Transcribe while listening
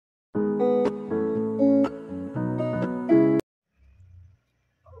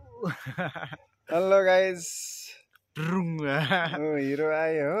Hello guys hero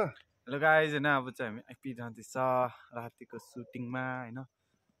आयो हो। Hello guys हैन अब चाहिँ हामी आइपी जाँदैछ रातिको सुटिङमा हैन।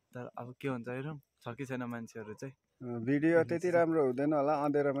 तर अब के हुन्छ हेरौँ छ कि छैन मान्छेहरू चाहिँ। भिडियो त्यति राम्रो हुँदैन होला,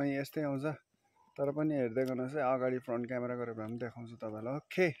 अँधेरोमा यस्तै आउँछ। तर पनि हेर्दै गर्नुहोस् है, अगाडि फ्रन्ट क्यामेरा गरेर पनि देखाउँछु तपाईँलाई।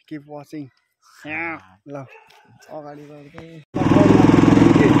 Okay keep watching. ल अगाडि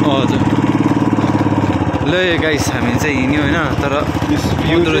हजुर ल गाइस हामी चाहिँ हिँड्यौँ होइन, तर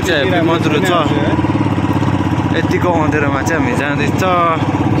मधुरो चाहिँ मधुरो छ। यतिको अँधेरोमा चाहिँ हामी जाँदैछ।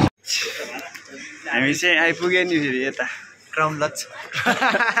 हामी चाहिँ आइपुग्यो नि फेरि यता क्राउन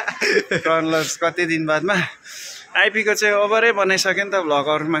लज कति दिन बादमा। आइपीको चाहिँ ओभरै बनाइसक्यो नि त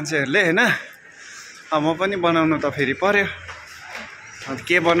भ्लगहरू मान्छेहरूले होइन। म पनि बनाउनु त फेरि पर्यो।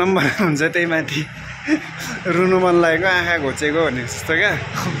 के बनाऊँ हुन्छ त्यही माथि रुनु मन लागेको, आँखा घोचेको भने जस्तो क्या।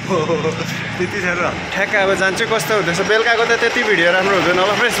 त्यति साह्रो ठ्याक्क अब जान्छु कस्तो हुँदैछ। बेलुकाको त त्यति भिडियो राम्रो हुँदैन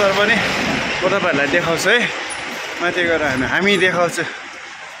होला फ्रेस, तर पनि म तपाईँहरूलाई देखाउँछु है। माथि गएर हामी देखाउँछु।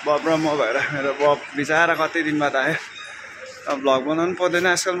 बब र म भएर, मेरो बब बिचरा कति दिन बाद आयो। अब भ्लग बनाउनु पर्दैन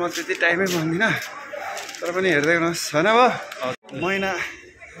आजकल, म त्यति टाइमै पाउँदिनँ। तर पनि हेर्दै गर्नुहोस् होइन। अब महिना,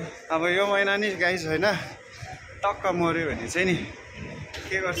 अब यो महिना नि गाइस होइन टक्क मऱ्यो भने चाहिँ नि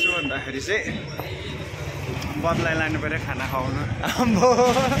के गर्छु भन्दाखेरि चाहिँ बदलाई लानु पऱ्यो खाना खुवाउनु।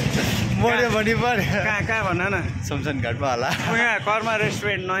 मर्यो भने पर्यो। कहाँ कहाँ भन न, शमशान घाटमा होला। यहाँ कर्मा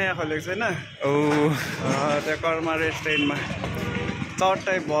रेस्टुरेन्ट नयाँ खोलेको छैन? त्यो कर्मा रेस्टुरेन्टमा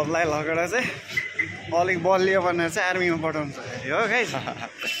चट्टै बदलाई लगेर चाहिँ अलिक बलियो भनेर चाहिँ आर्मीमा पठाउँछ हो गाइस।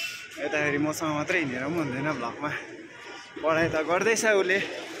 यताखेरि मसँग मात्रै हिँडेर पनि हुँदैन भ्लगमा, पढाइ त गर्दैछ उसले।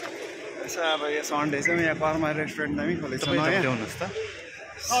 यसो अब यो सन्डे चाहिँ यहाँ कर्मा रेस्टुरेन्ट दामी खोलेको छ नयाँ। ल्याउनुहोस् त।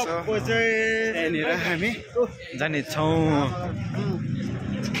 यहाँनिर हामी जानेछौँ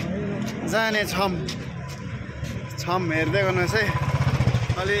हेर्दै गर्नुहोस् है।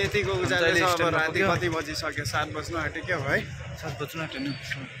 अलि यतिको उज्यालो छ। अब राति कति बजिसक्यो? 7 बज्नु आँट्यो क्या हो है। 7 बज्नु आँट्यो नि।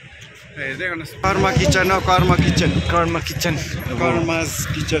 हेर्दै गर्नुहोस्, कर्मा किचन हो, Karma kitchen, Karma kitchen, karmas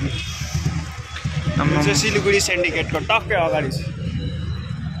kitchen. चाहिँ सिलगढी सिन्डिकेटको टक्कै अगाडि छ।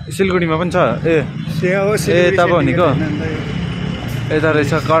 सिलगढीमा पनि छ। ए तब भनेको यता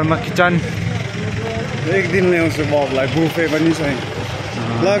रहेछ कर्मा किचन। एक दिन ल्याउँछु बबलाई, बुफे पनि छैन।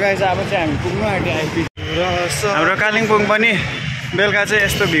 ल गाइस अब चाहिँ हामी पुग्नु आँट्यो आइपी। हाम्रो कालिम्पोङ पनि बेलुका चाहिँ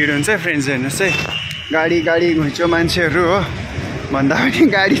यस्तो भिड हुन्छ है फ्रेन्ड्स। हेर्नुहोस् है, गाडी घुइँचो मान्छेहरू हो भन्दा पनि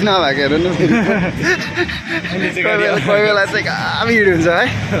गाडी नभएको हेर न। कोही बेला चाहिँ कहाँ भिड हुन्छ है।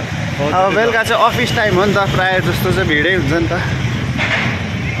 अब बेलुका चाहिँ अफिस टाइम हो नि त, प्रायः जस्तो चाहिँ भिडै हुन्छ नि त।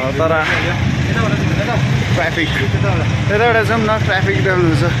 तर ट्राफिक यताबाट जाउँ न, ट्राफिक जाउँ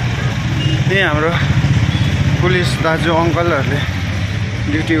हुन्छ। त्यही हाम्रो पुलिस दाजु अङ्कलहरूले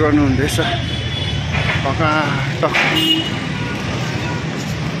ड्युटी गर्नुहुँदैछ।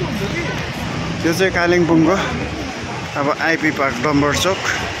 यो चाहिँ कालिम्पोङको अब आइपी पार्क डम्बर चोक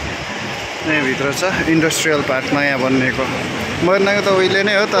यहाँभित्र छ। इन्डस्ट्रियल पार्क नयाँ बनिएको त उहिले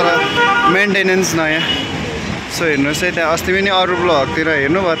नै हो, तर मेन्टेनेन्स नयाँ। सो हेर्नुहोस् है, त्यहाँ अस्ति पनि अरू ब्लगतिर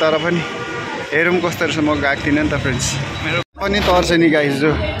हेर्नुभयो, तर पनि हेरौँ कस्तो रहेछ। म गएको थिइनँ नि त फ्रेन्ड्स। मेरो पनि तर्छ नि गाइस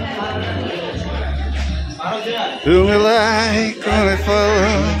जो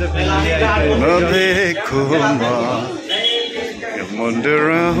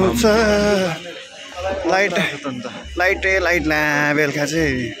लाइट ला बेलुका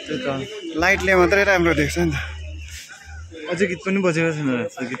चाहिँ लाइटले मात्रै राम्रो देख्छ नि त। अझै गीत पनि बजेको छैन,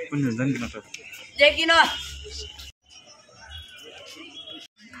 गीत पनि हुन्छ नि मतलब।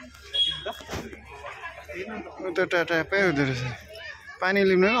 त्यो ट्यापै हुँदो रहेछ, पानी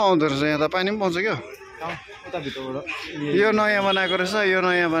लिनु नै आउँदो रहेछ। यहाँ त पानी पनि पाउँछ क्या। यो नयाँ बनाएको रहेछ, यो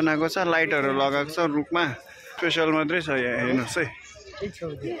नयाँ बनाएको छ, लाइटहरू लगाएको छ रुखमा। स्पेसल मात्रै छ यहाँ, हेर्नुहोस् है।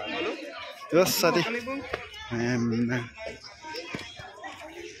 यस साथी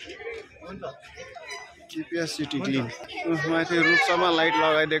किपिया सिटी क्लिन। माथि रुखसम्म लाइट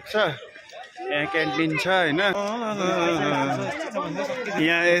लगाइदिएको छ। यहाँ क्यान्टिन छ होइन।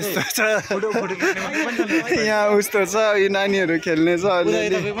 यहाँ यस्तो छ, यहाँ उस्तो छ, यो नानीहरू खेल्ने छ।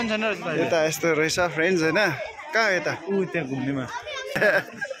 यता यस्तो रहेछ फ्रेन्ड्स होइन। कहाँ यता त्यहाँ घुम्नेमा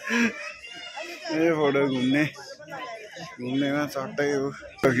ए फोटो घुम्नेमा चट्टै हो।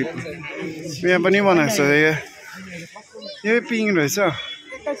 यहाँ पनि बनाएको छ। यो पिङ रहेछ।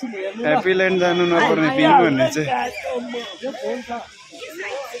 ह्याप्पील्यान्ड जानु नपर्ने पिङ भन्ने चाहिँ।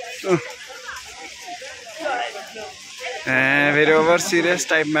 फेरि ओभर सिरियस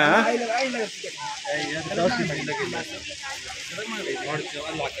टाइपमा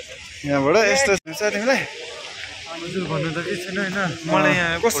यहाँबाट यस्तो छ तिमीलाई। हजुर भन्नु त के छैन हैन मलाई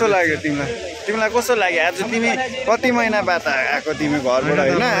यहाँ कस्तो लाग्यो तिमीलाई कस्तो लाग्यो आज तिमी कति महिना बाद आएको तिमी घरबाट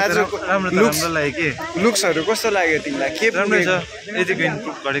हैन आज राम्रो लाग्यो के लुक्सहरु कस्तो लाग्यो तिमीलाई के राम्रै छ यतिको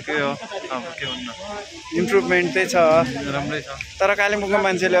इम्प्रुभ गरेकै हो अब के भन्नु इम्प्रुभमेन्ट चाहिँ छ राम्रै छ तर कालिम्पोङको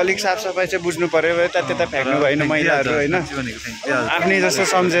मान्छेले अलिक साफ सफाई चाहिँ बुझ्नु पर्यो यता त्यता फ्याक्नु भएन मैलाहरु हैन आफ्नै जस्तो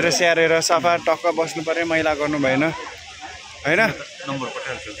सम्झेर स्याहारेर सफा टक्क बस्नु पर्यो मैला गर्नु भएन हैन नम्बर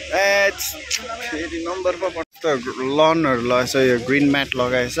पठाइहाल्छु फेरि नम्बर पो त लनहरु लगाएछ यो ग्रीन म्याट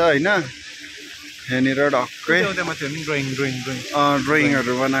लगाएछ हैन यहाँनिर ढक्कै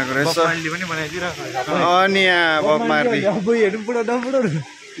ड्रइङहरु बनाएको रहेछ अनि यहाँ बब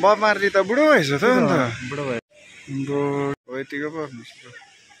मार्ली त बुढो भएछ त अन्त यतिको पो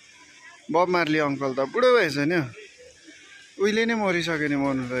बब मार्ली अङ्कल त बुढो भएछ नि उहिले नै मरिसक्यो नि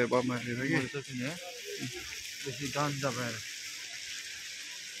मर्नु त बब मार्ली त के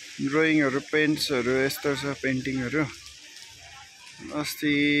ड्रइङहरु पेन्ट्सहरु यस्तो छ पेन्टिङहरु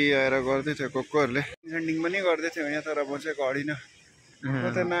अस्ति आएर गर्दै थियो कोकोहरुले सेन्डिङ पनि गर्दै थियो यहाँ तर म चाहिँ गरिन म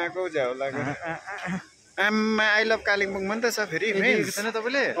त नाको झ्याउ लाग्यो आम्मा आई लभ कालिम्पोङ पनि त छ फेरि छैन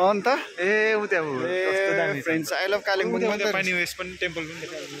तपाईले अन्त ए उ त्यहाँ कस्तो दामी फ्रेन्ड्स आई लभ कालिम्पोङ पनि त पानी वेस्ट पनि टेम्पल पनि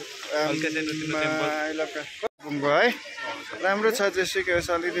हल्का सानो टेम्पल आई लभ कालिम्पोङको है राम्रो छ जेसुकै होस्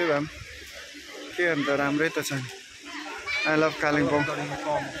अलिकति भए के अन्त राम्रै त छ नि आई लभ कालिम्पोङ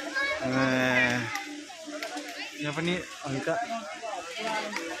यहाँ पनि हल्का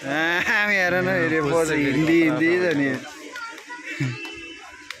हामी हेर न हेरे पछि हिन्दी छ नि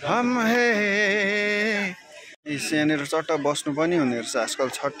हम हे यहाँनिर चट्ट बस्नु पनि हुने रहेछ आजकल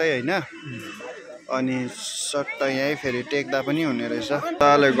छट्टै होइन अनि सट्ट यहीँ फेरि टेक्दा पनि हुने रहेछ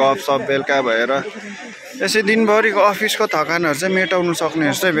ताले गफसप बेलुका भएर यसै दिनभरिको अफिसको थकानहरू चाहिँ मेटाउनु सक्ने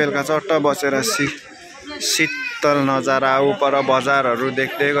रहेछ बेलुका चट्ट बसेर शीतल नजारा उपर बजारहरू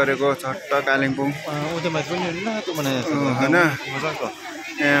देख्दै गरेको छट्ट कालिम्पोङ होइन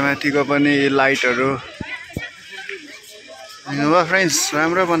यहाँ माथिको पनि लाइटहरू हेर्नुभयो फ्रेन्ड्स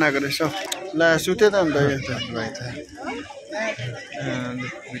राम्रो बनाएको रहेछ ला सुत्यो त अन्त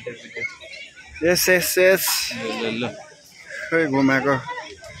यस यस यस खोइ घुमाएको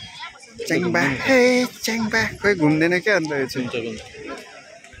च्याङबा खोइ घुम्दैन क्या अन्त यो चाहिँ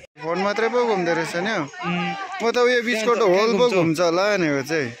फोन मात्रै पो घुम्दो रहेछ नि म त उयो बिचको होल पो घुम्छ होला भनेको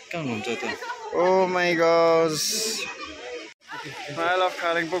चाहिँ कहाँ घुम्छ त ओ my Gus I love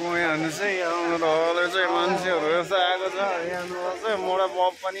Kalimpong हेर्नु चाहिँ यहाँ चाहिँ मान्छेहरू यस्तो आएको छ यहाँ चाहिँ मोडा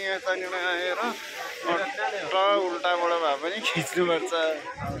बब पनि यतानिर आएर उल्टाबाट भए पनि खिच्नुपर्छ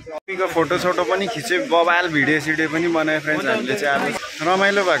कपीको फोटो पनि खिच्यो बबाल भिडियो पनि बनायो फ्रेन्ड्स हामीले चाहिँ अब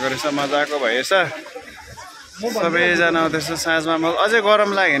रमाइलो भएको रहेछ मजाको भएछ सबैजना आउँदैछ साँझमा अझै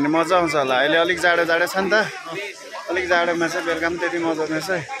गरम लाग्यो भने मजा आउँछ होला अहिले अलिक जाडो छ नि त अलिक जाडोमा चाहिँ बेलुका पनि त्यति मजा आउँदैछ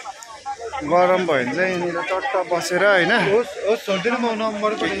गरम भयो भने चाहिँ यहाँनिर चट्ट बसेर होइन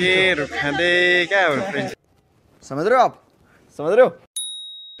केहरू खाँदै क्या हो फ्रेन्ड्स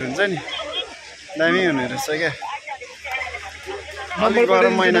हुन्छ नि दामी हुने रहेछ क्या अलिक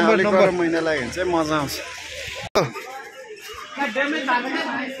गरम महिना लाग्यो भने चाहिँ मजा आउँछ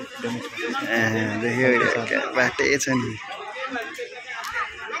देख्यो बाटै छ नि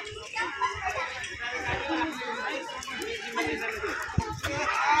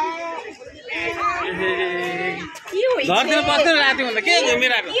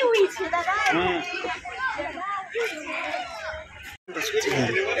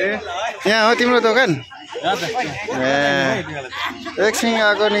यहाँ हो तिम्रो दोकान एकछिन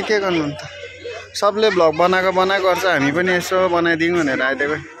आएको नि के गर्नु त सबले भ्लग बनाएको गर्छ हामी पनि यसो बनाइदिउँ भनेर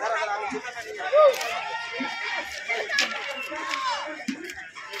आइदिएको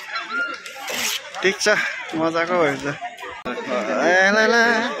ठिक छ मजाको भएछ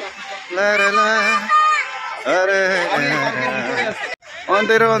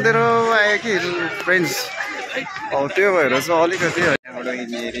अँधेरो आयो कि फ्रेन्ड्स हौ त्यो भएर चाहिँ अलिकति यहाँबाट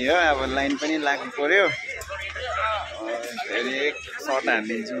हिँडेरी हो अब लाइन पनि लाग्नु पर्यो फेरि एक सर्ट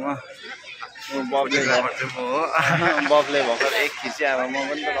हानिदिन्छु म बबले भर्खर एक खिचेँ अब म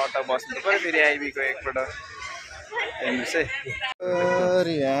पनि त लट्ट बस्नु पर्यो फेरि आइबीको एकपल्ट हेर्नुहोस् है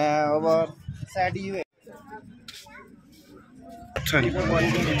अब साडी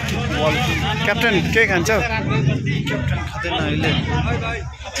क्याप्टेन के खान्छौ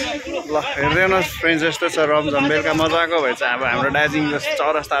ल हेर्दैनस् फ्रेन्ड्स यस्तो छ रमझम बेलुका मजाको भएछ अब हाम्रो दार्जिलिङ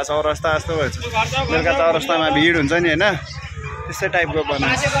चौरस्ता जस्तो भएछ बेलुका चौरस्तामा भिड हुन्छ नि होइन त्यस्तै टाइपको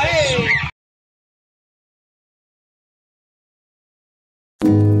बनाएको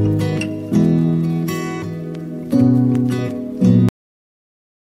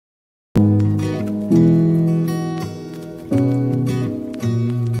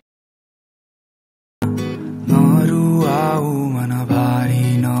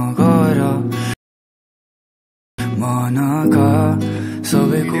मनका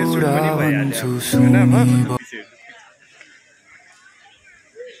सबै कुरा भन्छु सुनि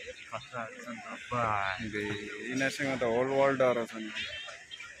यिनीहरूसँग त होल वर्ल्ड डराउँछ नि।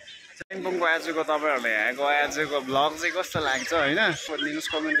 कालिम्पोङको आजको तपाईँहरूलाई यहाँको आजको ब्लग चाहिँ कस्तो लाग्छ होइन दिनुहोस्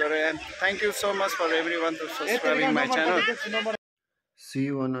कमेन्ट गरेर and thank you so much for every one to subscribing my channel. See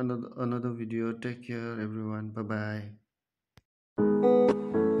you on another video. Take care everyone. Bye bye.